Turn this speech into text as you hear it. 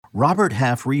Robert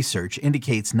Half research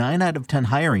indicates 9 out of 10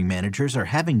 hiring managers are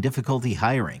having difficulty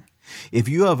hiring. If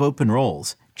you have open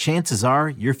roles, chances are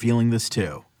you're feeling this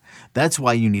too. That's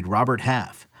why you need Robert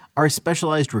Half. Our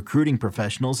specialized recruiting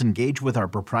professionals engage with our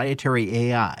proprietary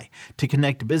AI to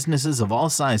connect businesses of all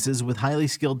sizes with highly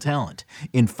skilled talent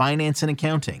in finance and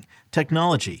accounting,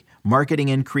 technology, marketing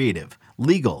and creative,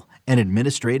 legal, and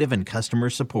administrative and customer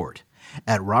support.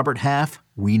 At Robert Half,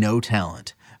 we know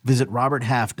talent. Visit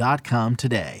roberthalf.com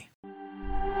today.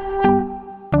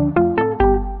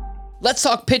 Let's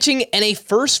talk pitching and a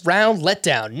first-round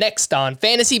letdown next on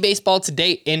Fantasy Baseball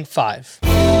Today in 5.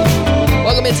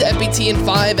 Welcome into FBT in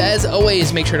 5. As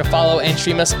always, make sure to follow and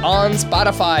stream us on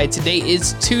Spotify. Today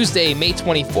is Tuesday, May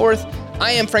 24th.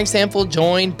 I am Frank Stanfield,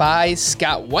 joined by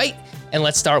Scott White. And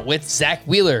let's start with Zach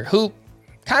Wheeler, who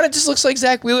kind of just looks like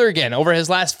Zach Wheeler again. Over his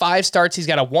last 5 starts, he's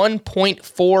got a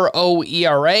 1.40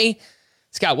 ERA.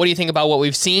 Scott, what do you think about what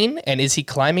we've seen? And is he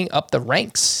climbing up the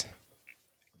ranks?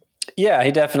 Yeah,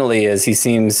 he definitely is. He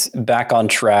seems back on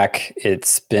track.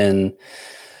 It's been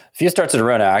a few starts in a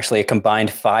row now, actually a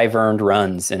combined 5 earned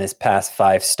runs in his past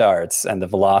 5 starts. And the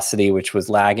velocity, which was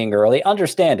lagging early,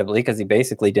 understandably, because he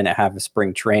basically didn't have a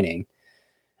spring training.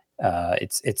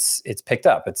 It's picked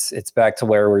up. It's back to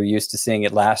where we're used to seeing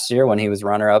it last year when he was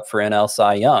runner up for NL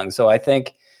Cy Young. So I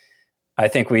think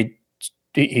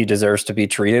he deserves to be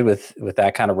treated with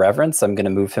that kind of reverence. I'm going to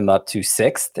move him up to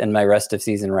 6th in my rest of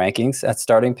season rankings at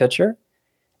starting pitcher.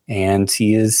 And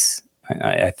he is,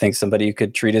 I think, somebody you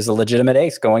could treat as a legitimate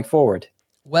ace going forward.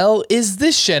 Well, is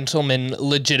this gentleman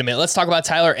legitimate? Let's talk about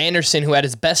Tyler Anderson, who had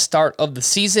his best start of the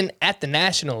season at the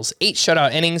Nationals. 8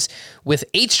 shutout innings with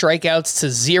 8 strikeouts to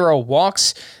 0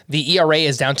 walks. The ERA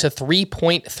is down to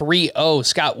 3.30.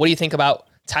 Scott, what do you think about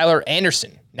Tyler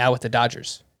Anderson now with the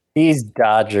Dodgers? These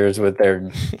Dodgers with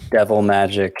their devil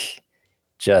magic,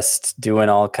 just doing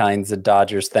all kinds of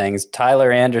Dodgers things. Tyler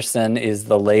Anderson is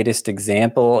the latest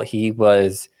example. He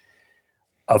was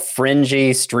a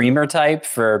fringy streamer type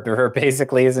for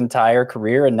basically his entire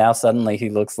career, and now suddenly he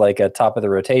looks like a top of the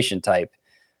rotation type.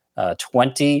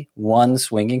 21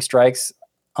 swinging strikes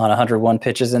on 101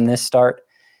 pitches in this start.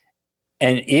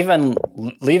 And even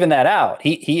leaving that out,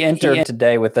 he entered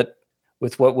today with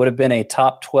what would have been a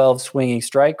top 12 swinging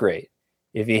strike rate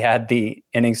if he had the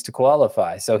innings to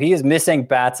qualify. So he is missing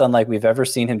bats unlike we've ever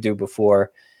seen him do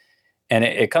before. And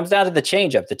it comes down to the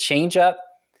changeup. The changeup,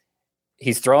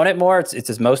 he's throwing it more. It's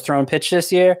his most thrown pitch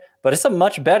this year, but it's a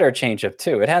much better changeup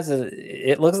too.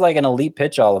 It looks like an elite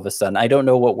pitch all of a sudden. I don't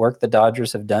know what work the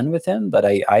Dodgers have done with him, but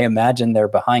I imagine they're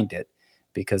behind it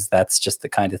because that's just the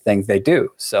kind of things they do.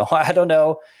 So I don't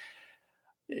know.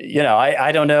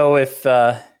 I don't know if,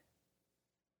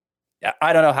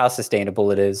 I don't know how sustainable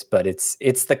it is, but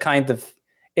it's the kind of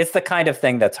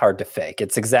thing that's hard to fake.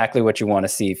 It's exactly what you want to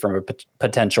see from a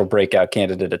potential breakout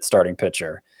candidate at starting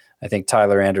pitcher. I think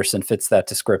Tyler Anderson fits that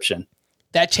description.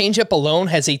 That changeup alone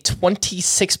has a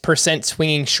 26%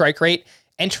 swinging strike rate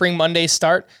entering Monday's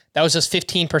start. That was just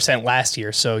 15% last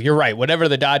year. So you're right. Whatever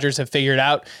the Dodgers have figured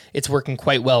out, it's working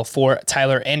quite well for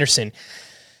Tyler Anderson.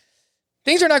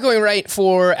 Things are not going right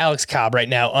for Alex Cobb right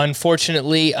now.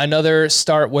 Unfortunately, another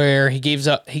start where he gave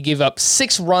up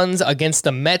 6 runs against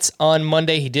the Mets on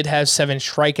Monday. He did have 7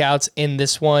 strikeouts in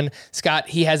this one. Scott,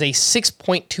 he has a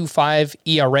 6.25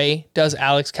 ERA, does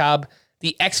Alex Cobb.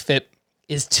 The xFIP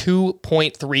is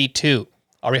 2.32.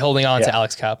 Are we holding on to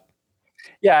Alex Cobb?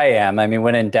 Yeah, I am. I mean,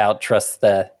 when in doubt, trust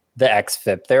the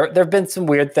xFIP. There have been some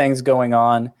weird things going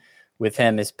on with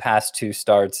him his past 2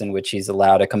 starts in which he's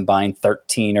allowed a combined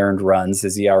 13 earned runs.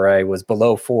 His ERA was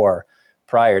below 4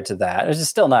 prior to that. It's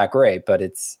still not great, but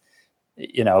it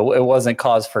wasn't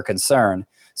cause for concern.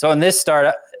 So in this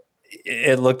start,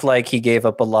 it looked like he gave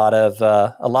up a lot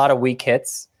of weak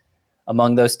hits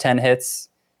among those 10 hits.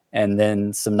 And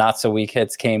then some not so weak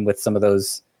hits came with some of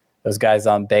those guys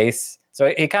on base.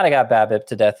 So he kind of got BABIP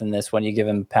to death in this one. You give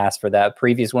him a pass for that.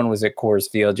 Previous one was at Coors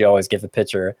Field. You always give a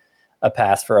pitcher a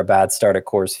pass for a bad start at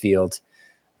Coors Field.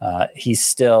 He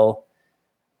still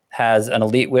has an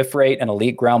elite whiff rate, an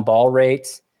elite ground ball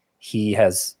rate. He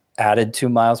has added 2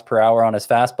 miles per hour on his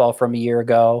fastball from a year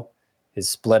ago. His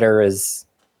splitter is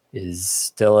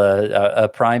still a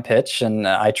prime pitch, and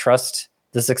I trust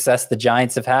the success the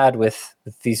Giants have had with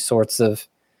these sorts of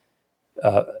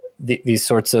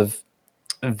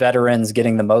veterans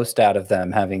getting the most out of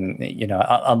them, having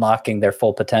unlocking their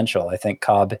full potential. I think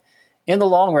Cobb, in the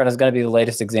long run, is going to be the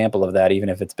latest example of that, even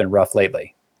if it's been rough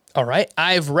lately. All right.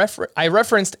 I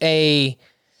referenced a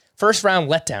first round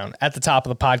letdown at the top of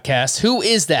the podcast. Who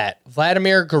is that?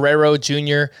 Vladimir Guerrero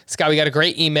Jr. Scott, we got a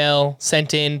great email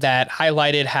sent in that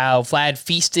highlighted how Vlad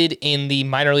feasted in the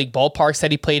minor league ballparks that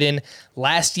he played in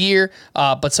last year,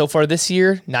 but so far this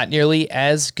year, not nearly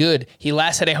as good. He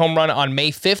last hit a home run on May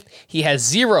 5th. He has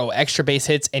 0 extra base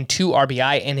hits and 2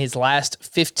 RBI in his last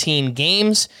 15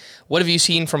 games. What have you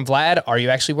seen from Vlad? Are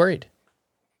you actually worried?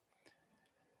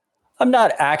 I'm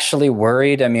not actually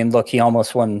worried. I mean, look, he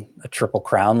almost won a Triple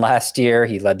Crown last year.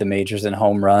 He led the majors in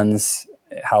home runs.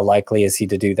 How likely is he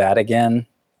to do that again?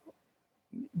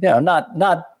 Not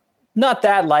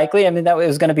that likely. I mean, that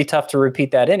was going to be tough to repeat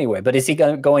that anyway. But is he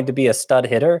going to be a stud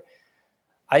hitter?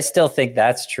 I still think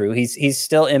that's true. He's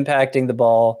still impacting the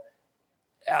ball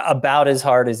about as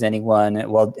hard as anyone,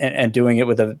 well, and doing it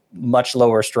with a much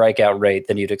lower strikeout rate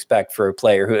than you'd expect for a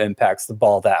player who impacts the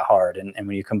ball that hard. And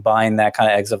when you combine that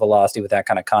kind of exit velocity with that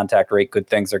kind of contact rate, good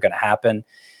things are going to happen.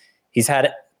 He's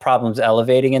had problems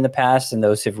elevating in the past, and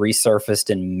those have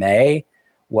resurfaced in May.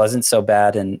 Wasn't so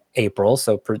bad in April,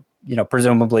 so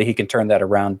presumably he can turn that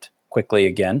around quickly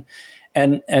again.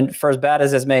 And for as bad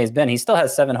as his May has been, he still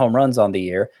has 7 home runs on the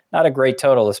year. Not a great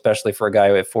total, especially for a guy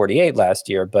who had 48 last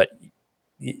year, but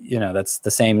that's the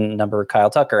same number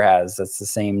Kyle Tucker has. That's the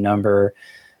same number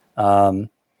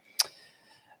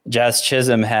Jazz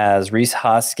Chisholm has, Rhys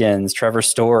Hoskins, Trevor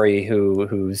Story,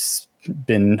 who's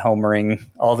been homering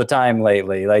all the time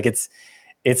lately. Like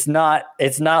it's not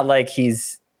like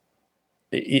he's,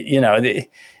 he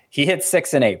hit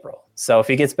 6 in April. So if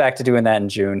he gets back to doing that in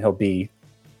June, he'll be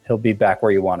back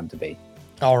where you want him to be.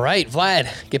 All right, Vlad,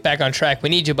 get back on track. We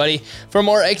need you, buddy. For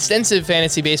more extensive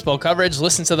fantasy baseball coverage,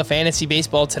 listen to the Fantasy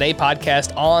Baseball Today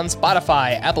podcast on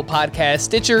Spotify, Apple Podcasts,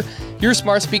 Stitcher, your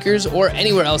smart speakers, or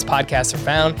anywhere else podcasts are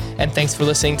found. And thanks for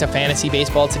listening to Fantasy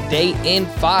Baseball Today in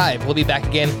 5. We'll be back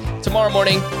again tomorrow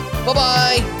morning.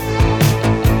 Bye-bye.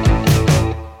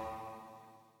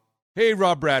 Hey,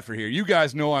 Rob Bradford here. You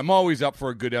guys know I'm always up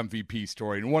for a good MVP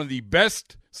story, and one of the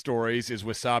best stories is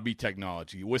Wasabi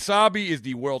Technology. Wasabi is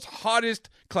the world's hottest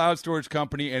cloud storage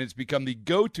company, and it's become the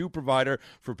go-to provider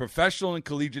for professional and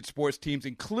collegiate sports teams,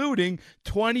 including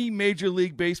 20 Major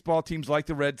League Baseball teams like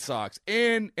the Red Sox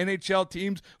and NHL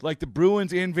teams like the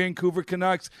Bruins and Vancouver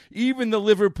Canucks. Even the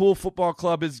Liverpool Football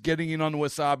Club is getting in on the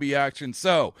Wasabi action.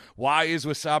 So, why is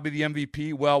Wasabi the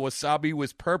MVP? Well, Wasabi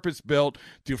was purpose-built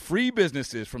to free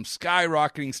businesses from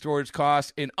skyrocketing storage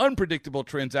costs and unpredictable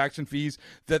transaction fees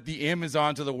that the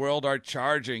Amazons of the world are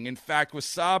charging. In fact,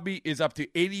 Wasabi is up to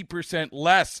 80%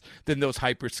 less than those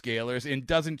hyperscalers and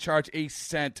doesn't charge a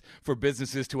cent for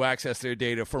businesses to access their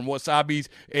data. From Wasabi's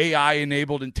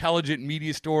AI-enabled intelligent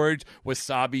media storage,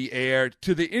 Wasabi Air,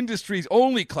 to the industry's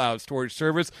only cloud storage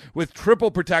service with triple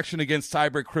protection against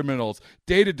cyber criminals,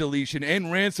 data deletion, and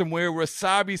ransomware,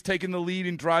 Wasabi's taken the lead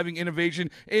in driving innovation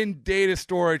in data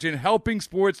storage and helping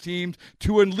sports teams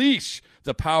to unleash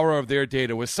the power of their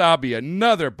data. Wasabi,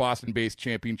 another Boston-based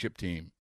championship team.